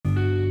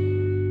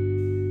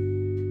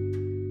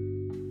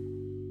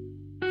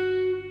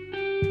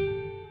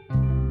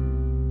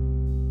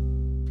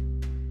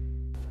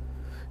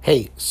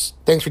Hey,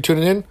 thanks for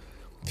tuning in.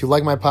 If you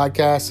like my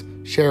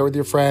podcast, share it with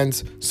your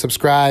friends,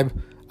 subscribe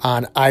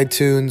on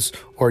iTunes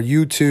or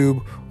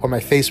YouTube or my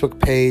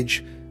Facebook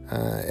page,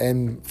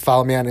 and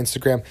follow me on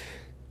Instagram.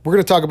 We're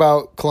going to talk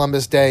about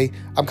Columbus Day.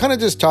 I'm kind of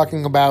just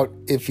talking about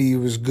if he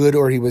was good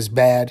or he was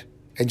bad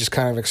and just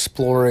kind of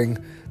exploring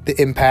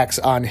the impacts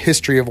on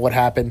history of what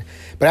happened.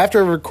 But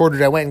after I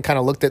recorded, I went and kind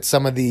of looked at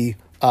some of the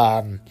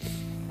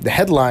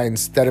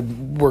headlines that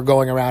were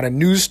going around and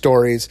news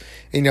stories.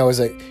 Is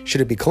it, should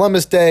it be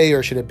Columbus Day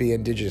or should it be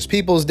Indigenous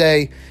Peoples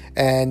Day?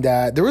 And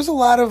there's a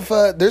lot of,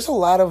 I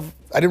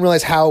didn't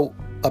realize how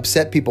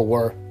upset people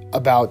were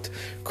about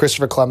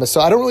Christopher Columbus. So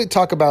I don't really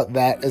talk about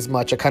that as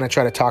much. I kind of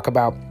try to talk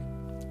about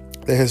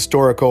the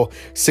historical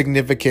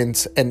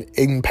significance and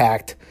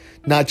impact,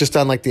 not just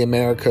on like the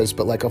Americas,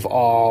 but like of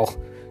all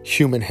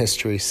human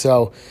history.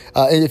 So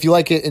if you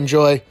like it,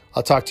 enjoy.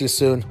 I'll talk to you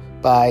soon.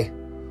 Bye.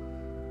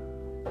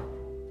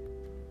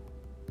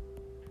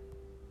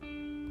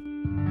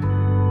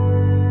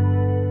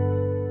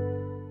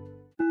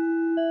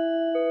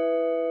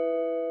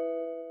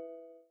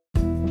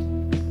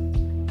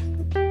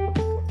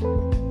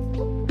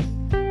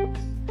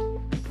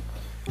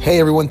 Hey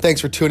everyone,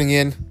 thanks for tuning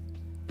in.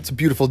 It's a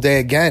beautiful day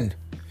again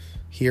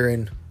here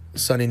in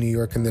sunny New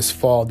York in this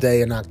fall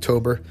day in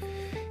October.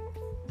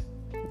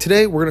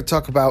 Today we're going to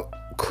talk about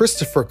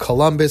Christopher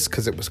Columbus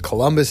because it was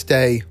Columbus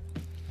Day,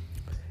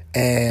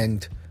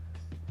 and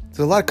there's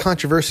a lot of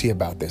controversy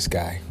about this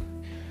guy.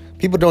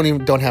 People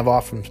don't have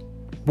off from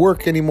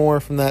work anymore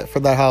for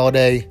that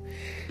holiday.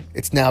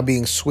 It's now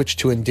being switched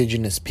to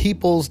Indigenous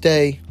Peoples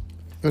Day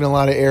in a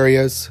lot of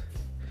areas,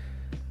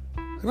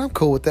 and I'm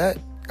cool with that.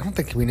 I don't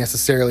think we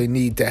necessarily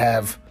need to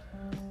have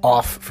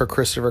off for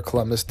Christopher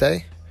Columbus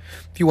Day.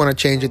 If you want to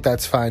change it,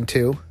 that's fine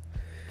too.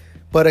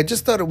 But I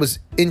just thought it was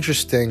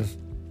interesting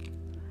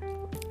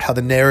how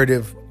the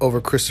narrative over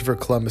Christopher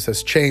Columbus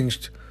has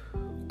changed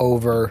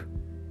over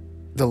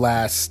the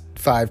last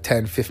 5,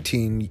 10,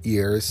 15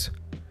 years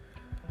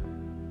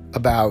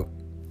about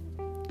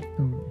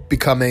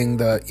becoming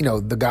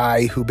the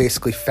guy who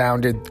basically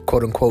founded,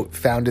 quote unquote,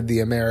 founded the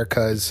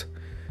Americas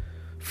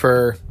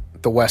for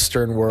the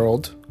Western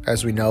world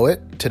as we know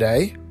it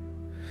today,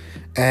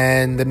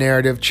 and the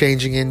narrative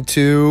changing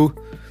into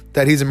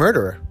that he's a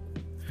murderer.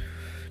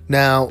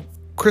 Now,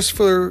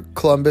 Christopher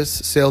Columbus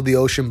sailed the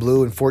ocean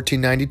blue in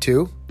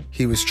 1492.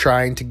 He was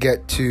trying to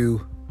get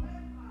to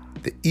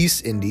the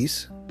East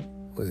Indies,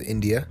 with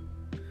India,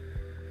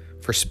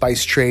 for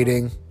spice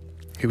trading.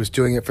 He was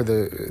doing it for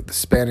the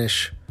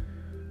Spanish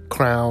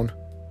crown.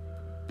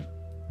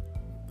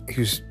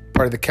 He was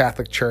part of the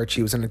Catholic Church.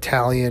 He was an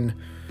Italian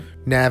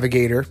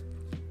navigator.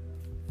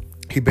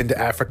 He'd been to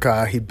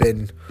Africa. He'd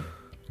been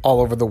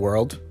all over the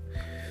world.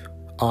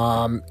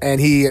 And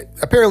he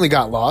apparently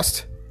got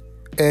lost.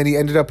 And he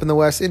ended up in the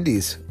West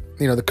Indies,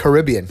 the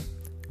Caribbean.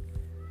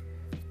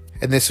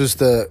 And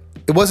it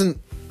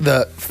wasn't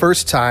the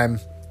first time,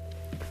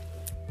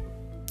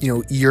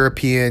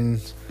 European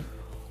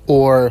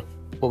or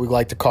what we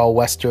like to call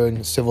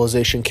Western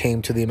civilization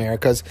came to the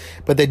Americas.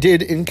 But they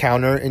did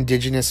encounter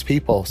indigenous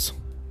peoples.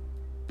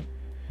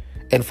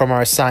 And from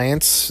our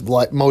science,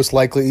 most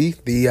likely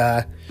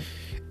the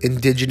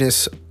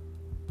indigenous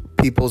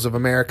peoples of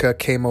America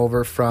came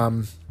over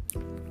on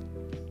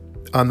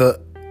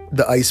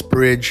the ice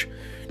bridge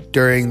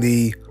during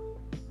the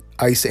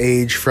Ice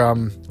Age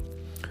from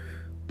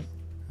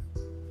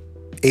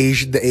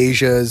the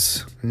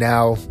Asias,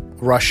 now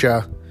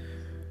Russia,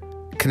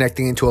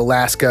 connecting into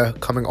Alaska,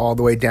 coming all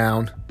the way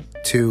down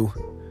to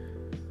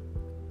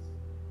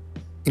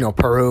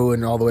Peru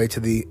and all the way to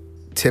the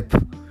tip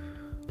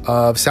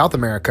of South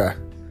America.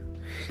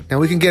 Now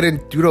we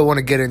don't want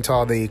to get into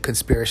all the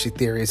conspiracy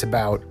theories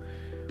about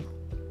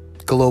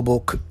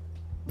global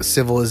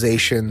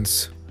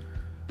civilizations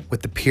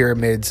with the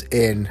pyramids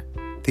in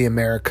the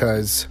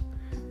Americas,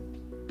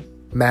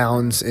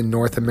 mounds in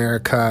North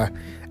America,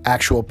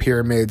 actual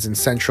pyramids in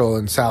Central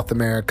and South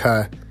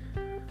America,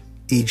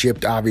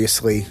 Egypt,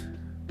 obviously.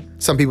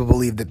 Some people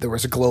believe that there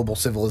was a global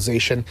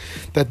civilization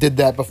that did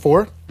that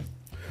before.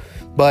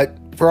 But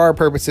for our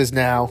purposes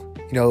now,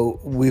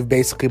 we've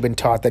basically been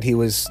taught that he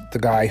was the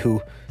guy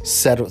who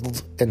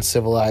settled and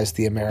civilized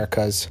the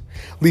Americas.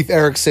 Leif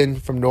Erikson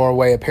from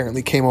Norway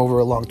apparently came over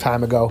a long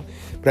time ago,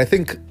 but I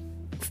think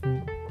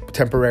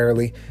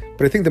temporarily.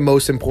 But I think the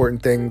most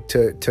important thing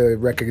to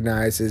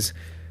recognize is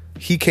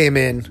he came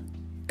in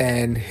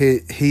and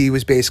he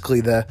was basically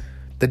the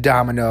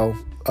domino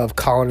of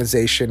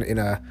colonization in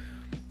a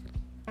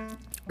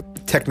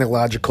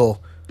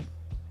technological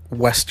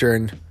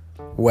Western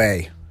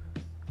way.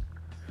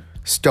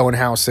 Stone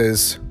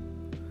houses,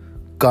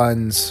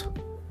 guns,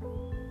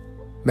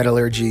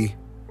 metallurgy,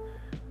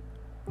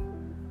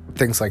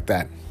 things like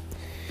that.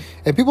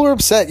 And people are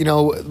upset.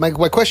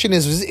 My question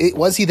is,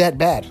 was he that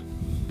bad?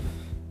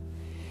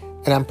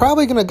 And I'm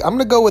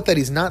gonna go with that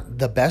he's not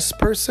the best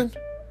person,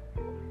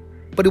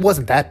 but it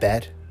wasn't that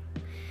bad.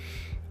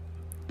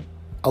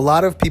 A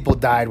lot of people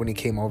died when he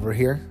came over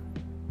here.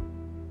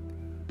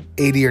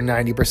 80 or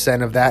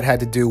 90% of that had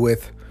to do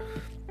with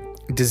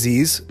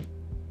disease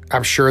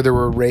I'm sure there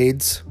were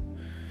raids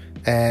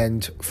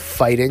and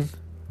fighting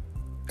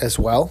as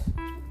well.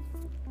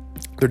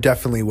 There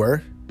definitely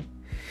were.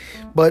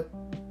 But,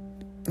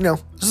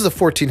 this is the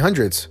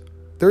 1400s.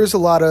 There is a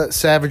lot of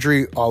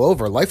savagery all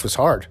over. Life was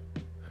hard.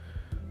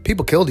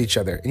 People killed each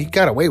other, and he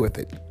got away with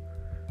it.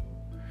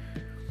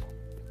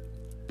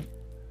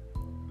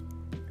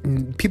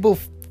 People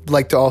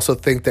like to also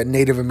think that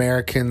Native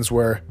Americans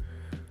were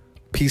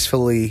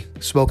peacefully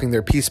smoking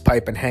their peace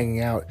pipe and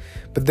hanging out,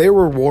 but there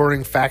were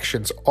warring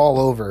factions all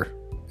over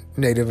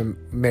Native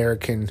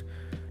American,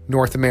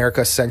 North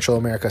America, Central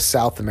America,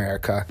 South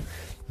America,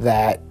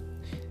 that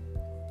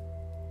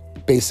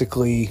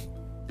basically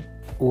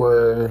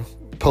were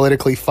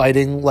politically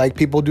fighting like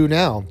people do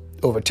now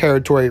over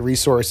territory,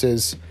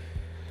 resources,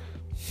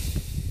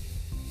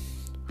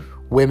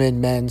 women,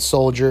 men,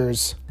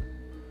 soldiers,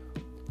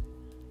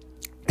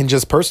 and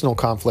just personal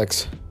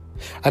conflicts.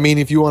 I mean,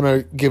 if you want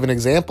to give an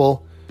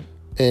example,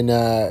 in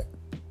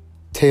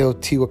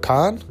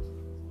Teotihuacan,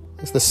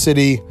 it's the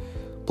city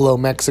below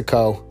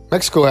Mexico.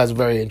 Mexico has a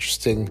very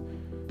interesting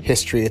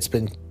history. It's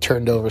been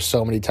turned over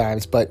so many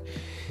times, but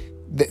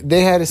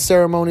they had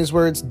ceremonies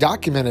where it's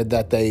documented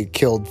that they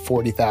killed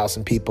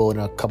 40,000 people in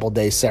a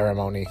couple-day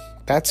ceremony.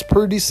 That's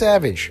pretty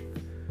savage.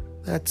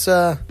 That's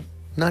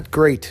not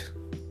great.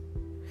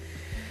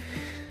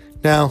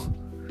 Now,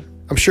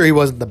 I'm sure he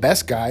wasn't the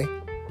best guy,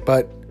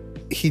 but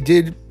he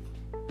did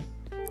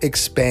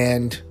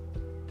expand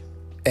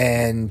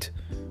and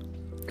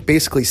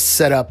basically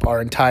set up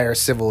our entire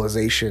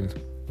civilization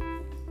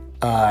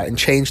and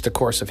change the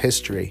course of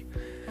history,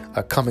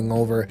 coming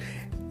over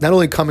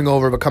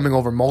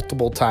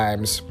multiple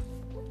times,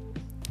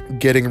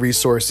 getting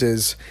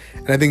resources.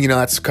 And I think,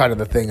 that's kind of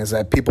the thing, is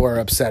that people are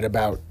upset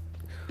about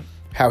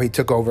how he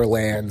took over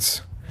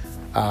lands.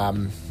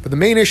 But the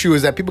main issue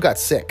is that people got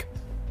sick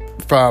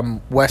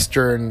from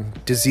Western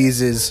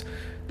diseases,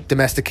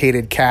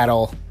 domesticated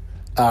cattle,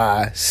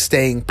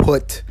 staying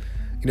put.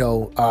 A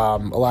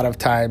lot of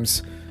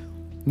times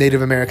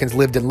Native Americans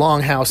lived in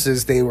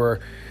longhouses. They were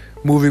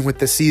moving with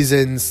the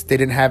seasons. They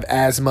didn't have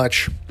as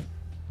much,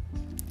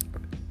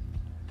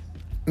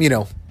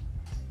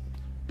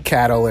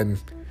 cattle and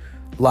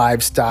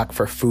livestock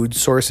for food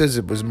sources.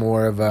 It was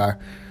more of a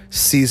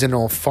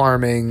seasonal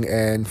farming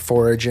and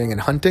foraging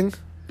and hunting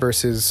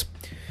versus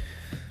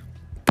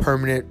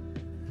permanent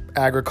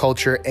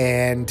agriculture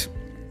and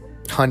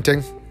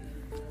hunting.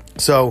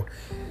 So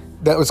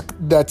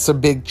that's a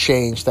big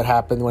change that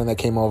happened when they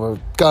came over.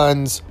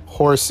 Guns,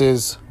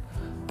 horses,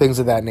 things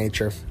of that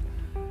nature.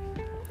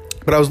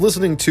 But I was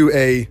listening to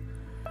a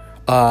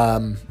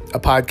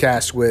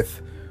podcast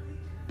with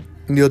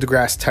Neil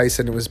deGrasse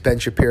Tyson. It was Ben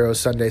Shapiro's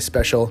Sunday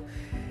special.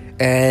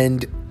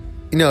 And,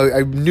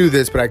 I knew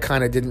this, but I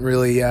kind of didn't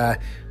really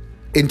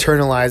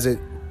internalize it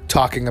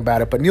talking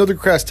about it. But Neil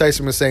deGrasse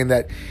Tyson was saying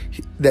that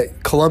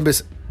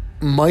Columbus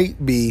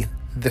might be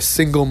the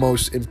single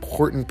most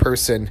important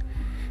person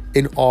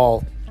in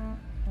all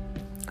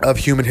of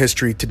human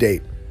history to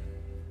date.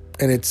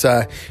 And it's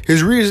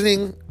his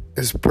reasoning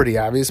is pretty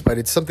obvious, but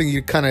it's something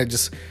you kind of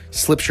just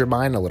slips your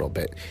mind a little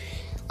bit.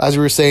 As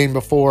we were saying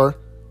before,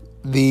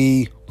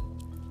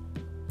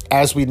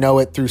 as we know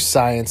it through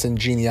science and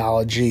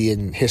genealogy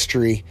and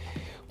history,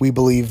 we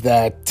believe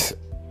that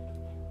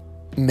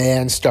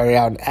man started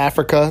out in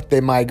Africa. They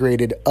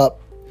migrated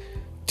up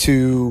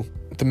to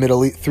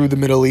the through the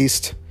Middle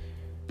East,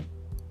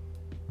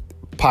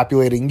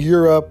 populating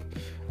Europe,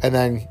 and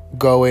then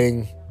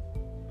going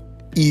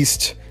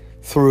east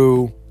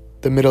through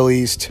the Middle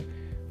East,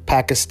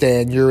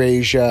 Pakistan,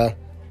 Eurasia,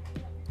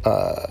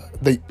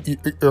 the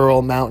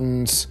Ural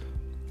Mountains,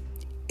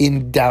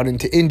 down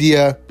into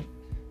India,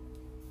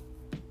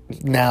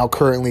 now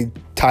currently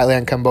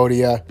Thailand,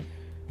 Cambodia,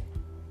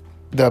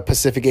 the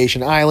Pacific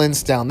Asian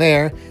islands down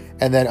there,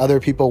 and then other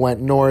people went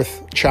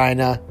north,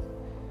 China,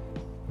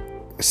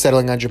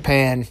 settling on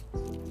Japan,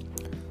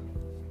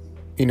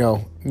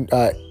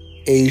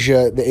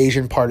 Asia, the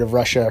Asian part of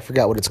Russia, I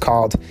forgot what it's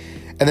called,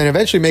 and then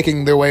eventually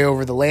making their way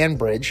over the land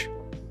bridge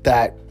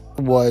that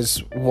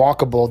was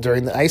walkable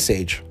during the Ice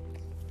Age.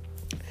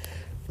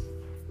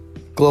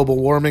 Global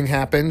warming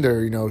happened,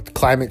 or,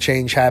 climate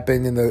change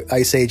happened, and the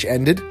Ice Age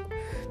ended.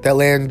 That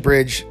land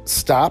bridge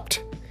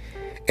stopped,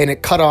 and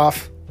it cut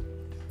off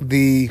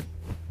the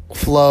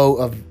flow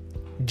of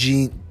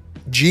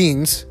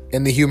genes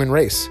in the human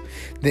race,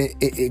 the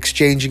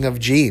exchanging of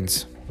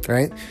genes,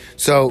 right?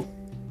 So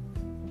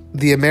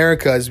the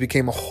Americas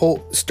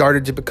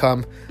started to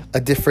become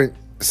a different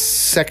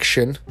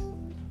section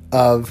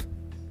of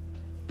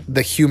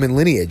the human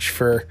lineage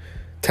for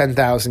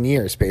 10,000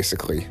 years,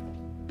 basically.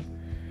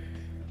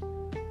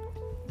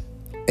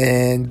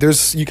 And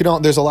there's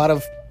a lot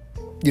of,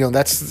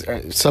 that's,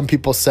 some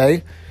people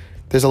say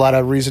there's a lot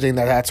of reasoning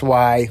that's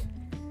why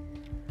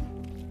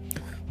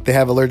they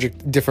have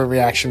different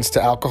reactions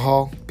to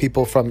alcohol.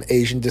 People from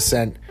Asian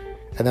descent,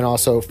 and then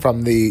also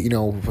from the,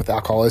 with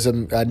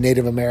alcoholism,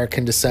 Native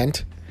American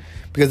descent,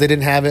 because they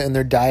didn't have it in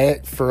their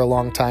diet for a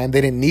long time.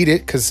 They didn't need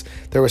it because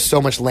there was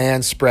so much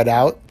land spread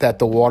out that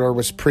the water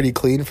was pretty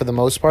clean for the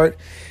most part.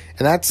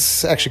 And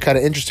that's actually kind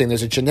of interesting.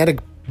 There's a genetic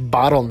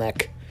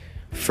bottleneck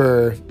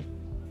for,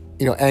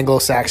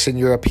 Anglo-Saxon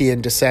European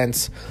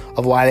descents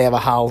of why they have a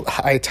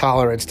high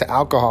tolerance to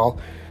alcohol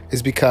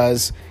is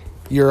because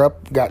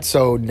Europe got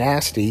so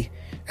nasty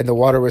and the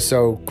water was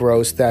so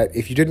gross that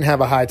if you didn't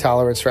have a high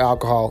tolerance for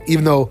alcohol,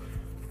 even though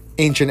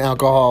ancient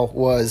alcohol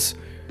was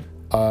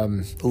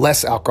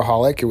less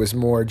alcoholic, it was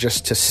more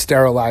just to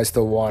sterilize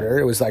the water.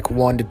 It was like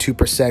 1% to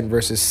 2%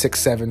 versus 6,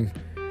 7,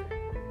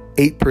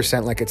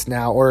 8% like it's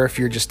now. Or if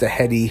you're just a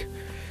heady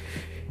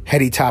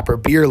topper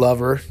beer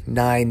lover,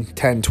 9,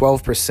 10,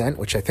 12%,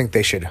 which I think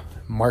they should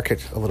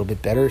market a little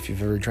bit better. If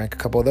you've ever drank a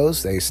couple of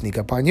those, they sneak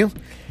up on you.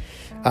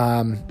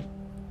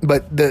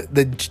 But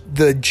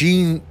the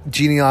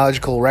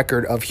genealogical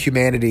record of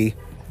humanity,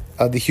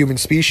 of the human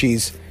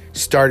species,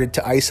 started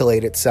to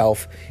isolate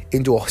itself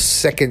into a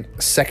second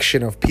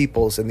section of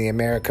peoples in the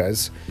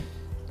Americas,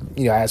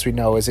 as we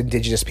know, as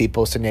indigenous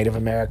peoples to Native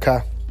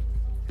America.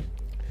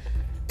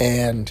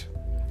 And,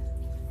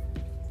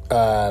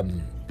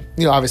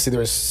 obviously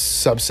there's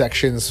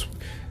subsections.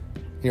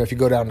 If you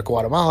go down to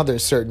Guatemala,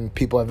 there's certain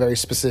people have very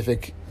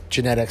specific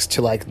genetics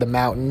to like the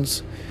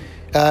mountains,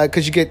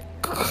 because you get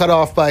cut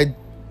off by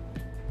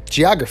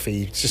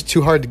geography. It's just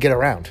too hard to get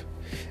around,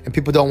 and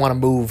people don't want to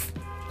move.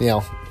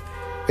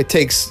 It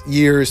takes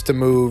years to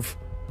move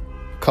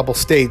a couple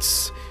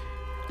states,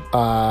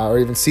 or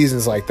even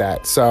seasons like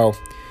that. So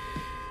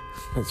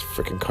there's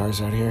freaking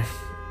cars out here.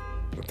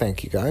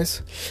 Thank you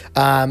guys.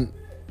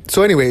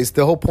 So anyways,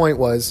 the whole point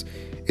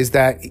is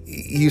that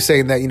he's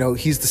saying that,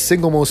 he's the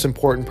single most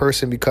important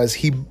person because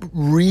he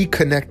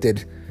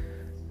reconnected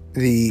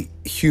the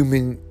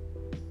human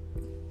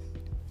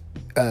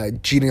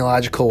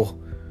genealogical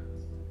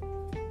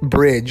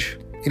bridge.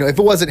 If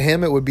it wasn't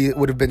him, it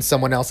would have been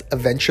someone else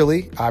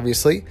eventually,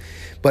 obviously.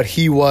 But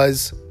he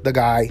was the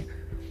guy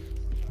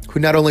who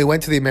not only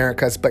went to the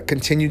Americas, but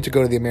continued to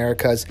go to the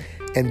Americas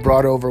and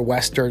brought over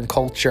Western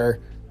culture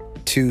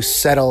to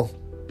settle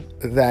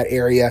that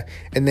area.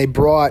 And they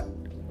brought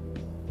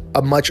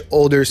a much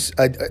older,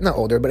 not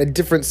older, but a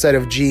different set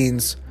of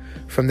genes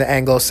from the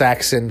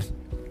Anglo-Saxon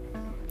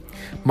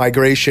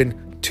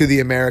migration to the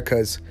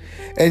Americas.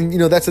 And,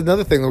 that's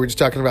another thing that we're just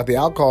talking about the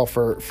alcohol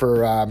for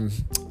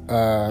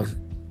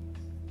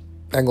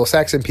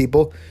Anglo-Saxon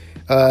people.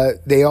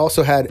 They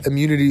also had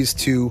immunities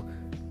to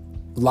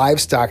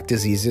livestock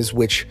diseases,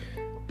 which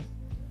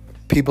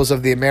peoples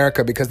of the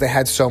America, because they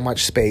had so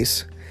much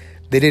space,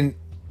 they didn't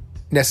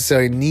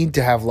necessarily need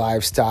to have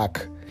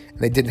livestock.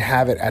 They didn't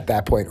have it at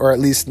that point, or at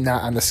least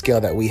not on the scale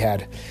that we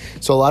had.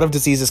 So a lot of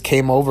diseases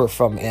came over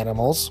from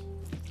animals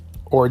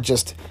or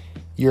just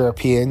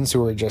Europeans who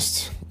were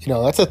just,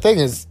 that's the thing,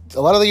 is a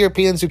lot of the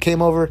Europeans who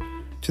came over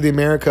to the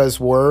Americas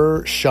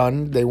were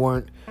shunned. They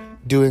weren't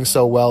doing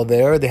so well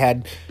there. They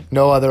had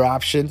no other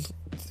option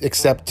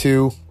except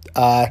to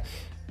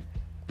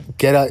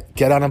get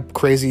on a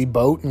crazy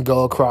boat and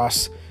go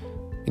across,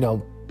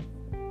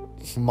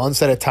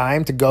 months at a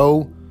time to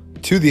go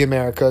to the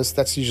Americas.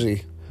 That's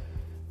usually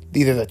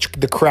either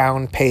the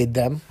crown paid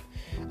them.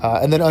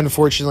 And then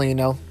unfortunately,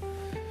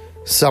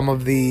 some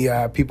of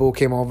the people who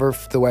came over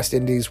to the West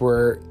Indies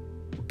were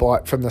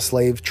bought from the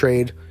slave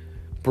trade,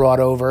 brought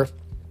over,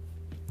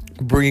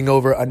 bringing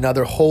over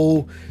another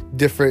whole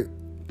different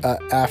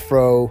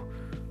Afro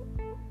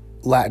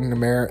Latin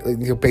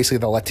America, basically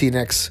the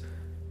Latinx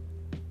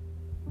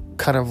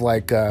kind of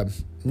like, I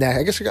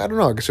guess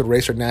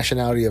race or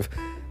nationality of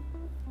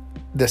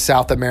the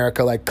South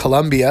America. Like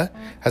Colombia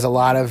has a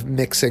lot of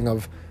mixing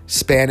of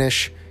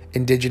Spanish,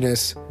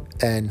 indigenous,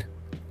 and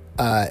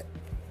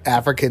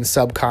African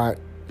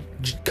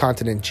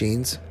subcontinent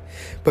genes.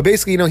 But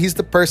basically, he's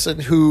the person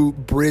who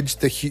bridged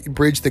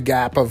the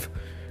gap of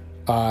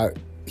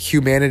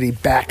humanity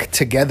back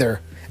together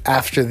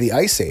after the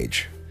Ice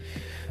Age.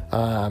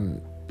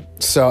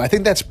 So I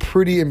think that's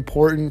pretty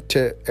important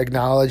to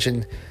acknowledge.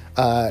 And,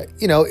 I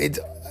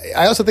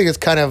also think it's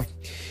kind of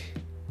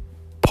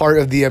part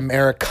of the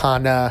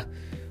Americana,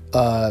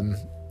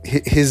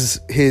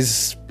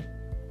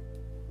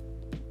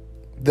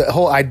 the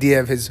whole idea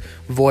of his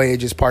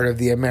voyage is part of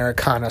the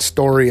Americana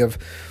story of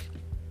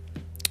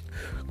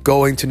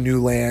going to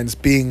new lands,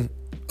 being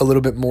a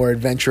little bit more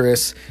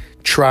adventurous,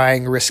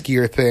 trying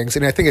riskier things.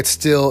 And I think it's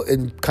still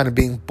in kind of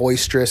being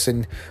boisterous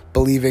and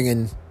believing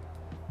in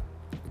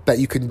that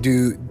you can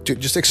do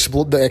just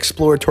explore the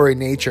exploratory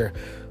nature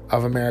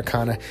of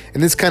Americana.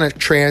 And this kind of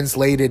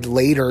translated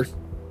later.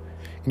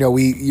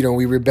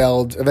 We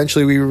rebelled.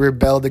 Eventually we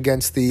rebelled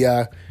against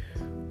the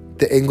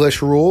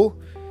English rule.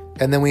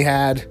 And then we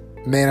had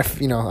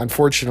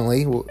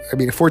unfortunately,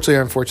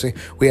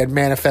 we had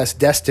Manifest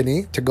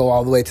Destiny to go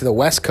all the way to the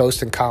West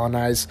Coast and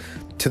colonize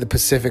to the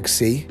Pacific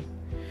Sea.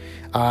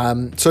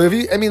 So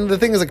the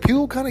thing is, like,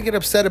 people kind of get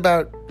upset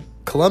about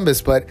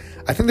Columbus, but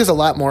I think there's a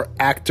lot more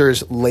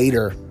actors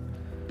later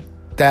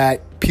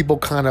that people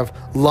kind of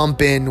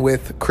lump in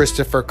with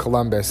Christopher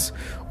Columbus,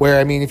 where,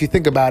 if you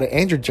think about it,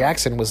 Andrew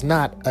Jackson was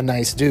not a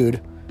nice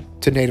dude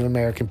to Native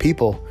American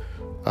people.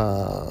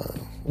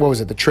 What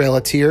was it? The Trail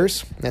of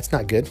Tears? That's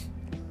not good.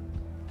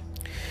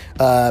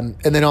 And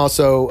then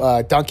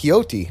also Don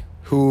Quixote,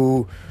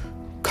 who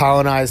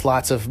colonized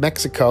lots of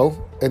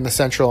Mexico in the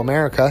Central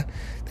America.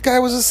 The guy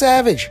was a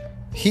savage.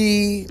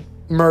 He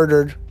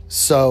murdered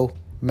so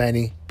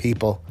many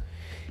people.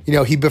 You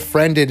know, he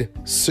befriended,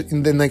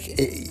 and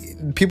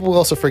then people will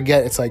also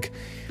forget, it's like,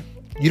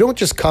 you don't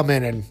just come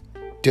in and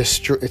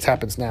destroy. It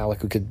happens now.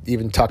 Like, we could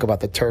even talk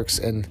about the Turks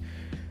and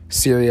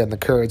Syria and the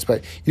Kurds,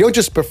 but you don't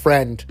just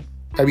befriend.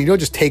 I mean, you don't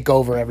just take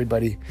over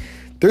everybody.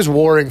 There's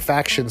warring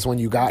factions when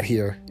you got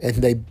here, and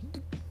they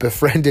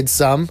befriended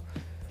some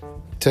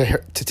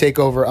to take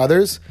over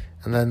others,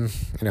 and then,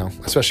 you know,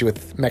 especially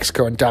with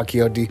Mexico and Don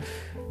Quixote,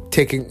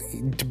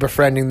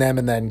 befriending them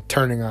and then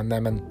turning on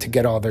them and to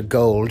get all their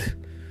gold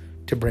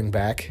to bring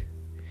back.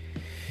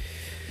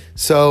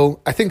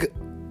 So I think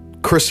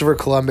Christopher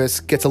Columbus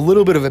gets a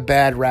little bit of a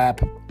bad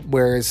rap,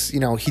 whereas, you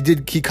know, he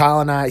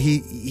colonized,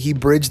 he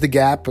bridged the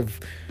gap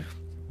of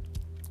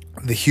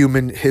the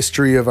human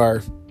history of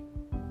our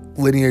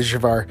lineage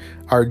of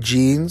our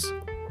genes.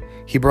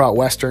 He brought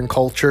Western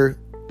culture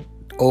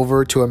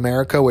over to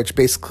America, which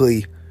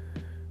basically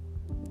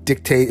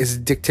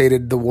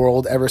dictated the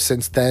world ever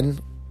since then,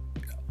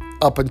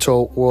 up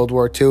until World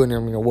War II. And I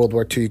mean, World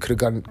War II, you could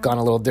have gone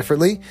a little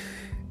differently.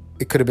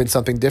 It could have been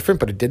something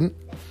different, but it didn't.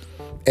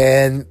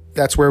 And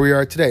that's where we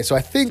are today. So I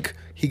think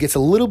he gets a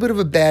little bit of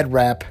a bad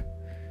rap.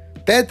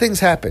 Bad things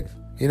happen,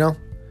 you know?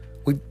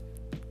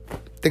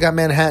 They got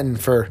Manhattan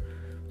for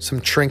some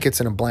trinkets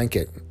and a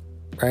blanket,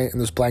 right? And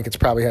those blankets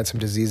probably had some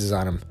diseases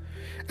on them.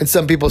 And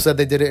some people said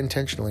they did it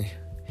intentionally.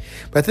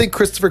 But I think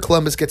Christopher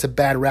Columbus gets a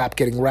bad rap,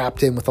 getting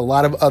wrapped in with a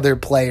lot of other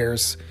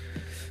players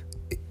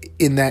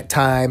in that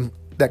time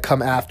that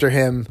come after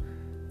him,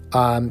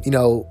 you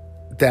know,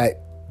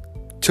 that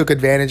took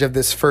advantage of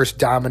this first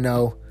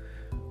domino,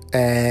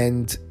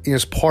 and, you know,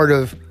 it's part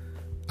of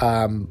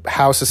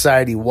how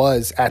society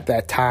was at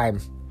that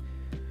time.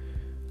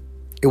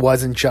 It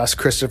wasn't just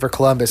Christopher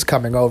Columbus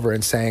coming over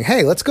and saying,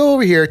 hey, let's go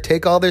over here,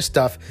 take all their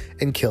stuff,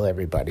 and kill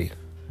everybody.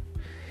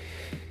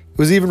 It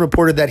was even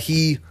reported that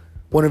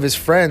one of his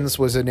friends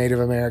was a Native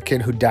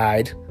American who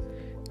died,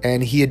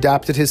 and he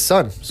adopted his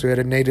son. So he had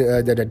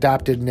an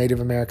adopted Native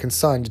American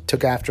son,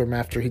 took after him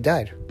after he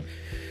died.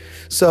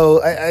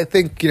 So I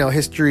think, you know,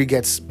 history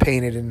gets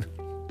painted in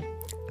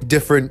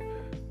different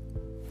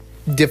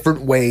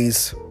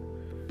ways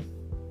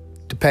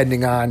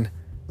depending on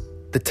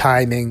the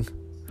timing,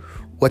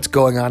 what's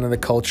going on in the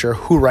culture,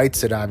 who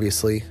writes it,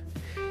 obviously.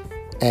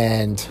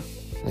 And,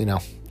 you know,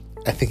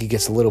 I think he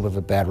gets a little bit of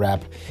a bad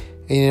rap.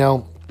 And, you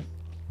know,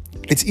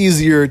 it's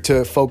easier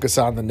to focus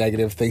on the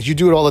negative things. You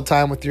do it all the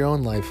time with your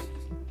own life.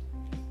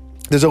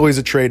 There's always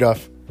a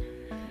trade-off.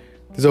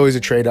 There's always a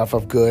trade-off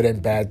of good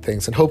and bad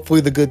things. And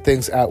hopefully the good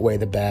things outweigh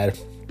the bad.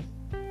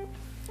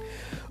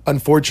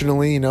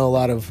 Unfortunately, you know, a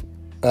lot of,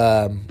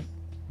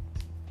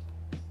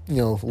 you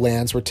know,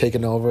 lands were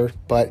taken over.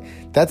 But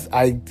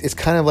it's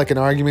kind of like an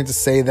argument to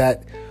say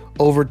that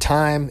over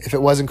time, if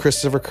it wasn't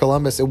Christopher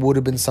Columbus, it would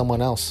have been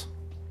someone else,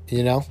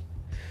 you know?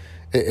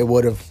 It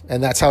would have.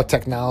 And that's how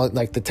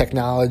the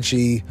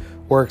technology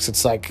works.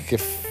 It's like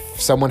if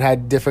someone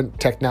had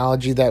different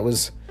technology that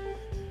was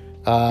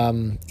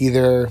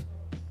either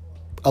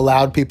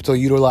allowed people to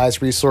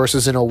utilize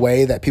resources in a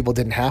way that people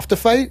didn't have to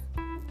fight,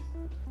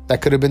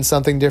 that could have been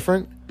something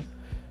different.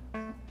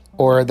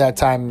 Or at that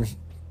time,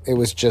 it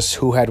was just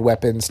who had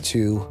weapons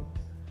to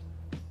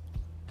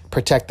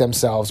protect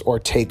themselves or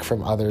take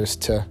from others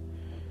to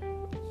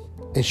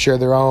ensure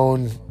their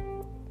own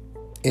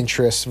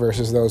interests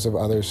versus those of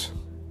others.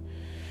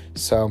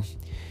 So,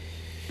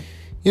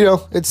 you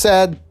know, it's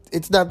sad.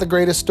 It's not the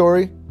greatest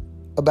story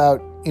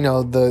about, you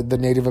know, the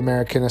Native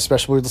American,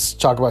 especially. Let's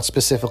talk about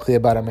specifically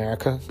about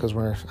America, because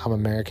I'm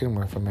American,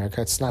 we're from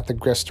America. It's not the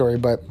greatest story,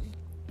 but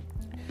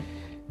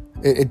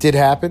it did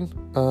happen.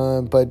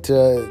 But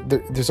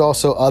there's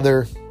also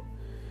other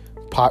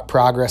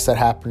progress that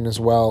happened as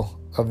well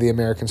of the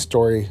American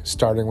story,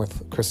 starting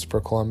with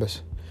Christopher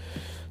Columbus.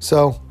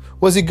 So,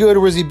 was he good or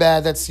was he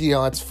bad? That's, you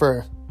know, that's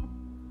for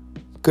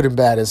good and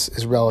bad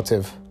is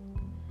relative.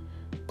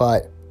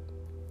 But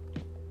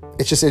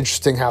it's just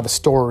interesting how the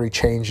story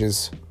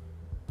changes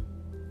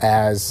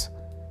as,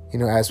 you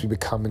know, as we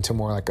become into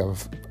more like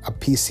of a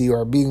PC,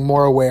 or being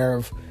more aware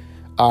of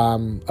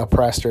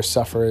oppressed or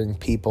suffering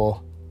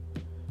people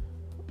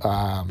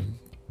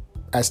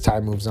as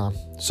time moves on.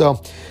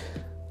 So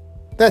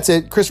that's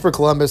it. Christopher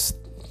Columbus.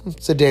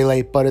 It's a day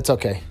late, but it's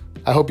okay.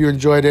 I hope you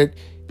enjoyed it.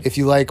 If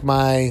you like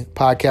my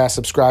podcast,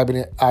 subscribe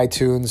in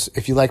iTunes.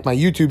 If you like my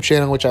YouTube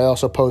channel, which I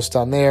also post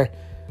on there,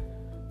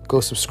 go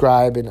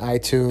subscribe in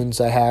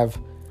iTunes. I have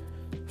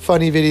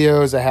funny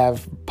videos. I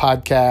have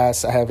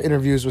podcasts. I have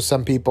interviews with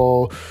some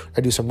people.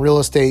 I do some real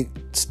estate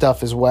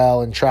stuff as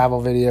well and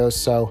travel videos.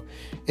 So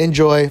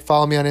enjoy.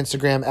 Follow me on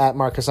Instagram at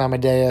Marcus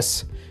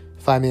Amadeus.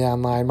 Find me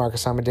online,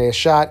 Marcus Amadeus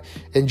Shot.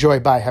 Enjoy.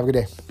 Bye. Have a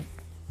good day.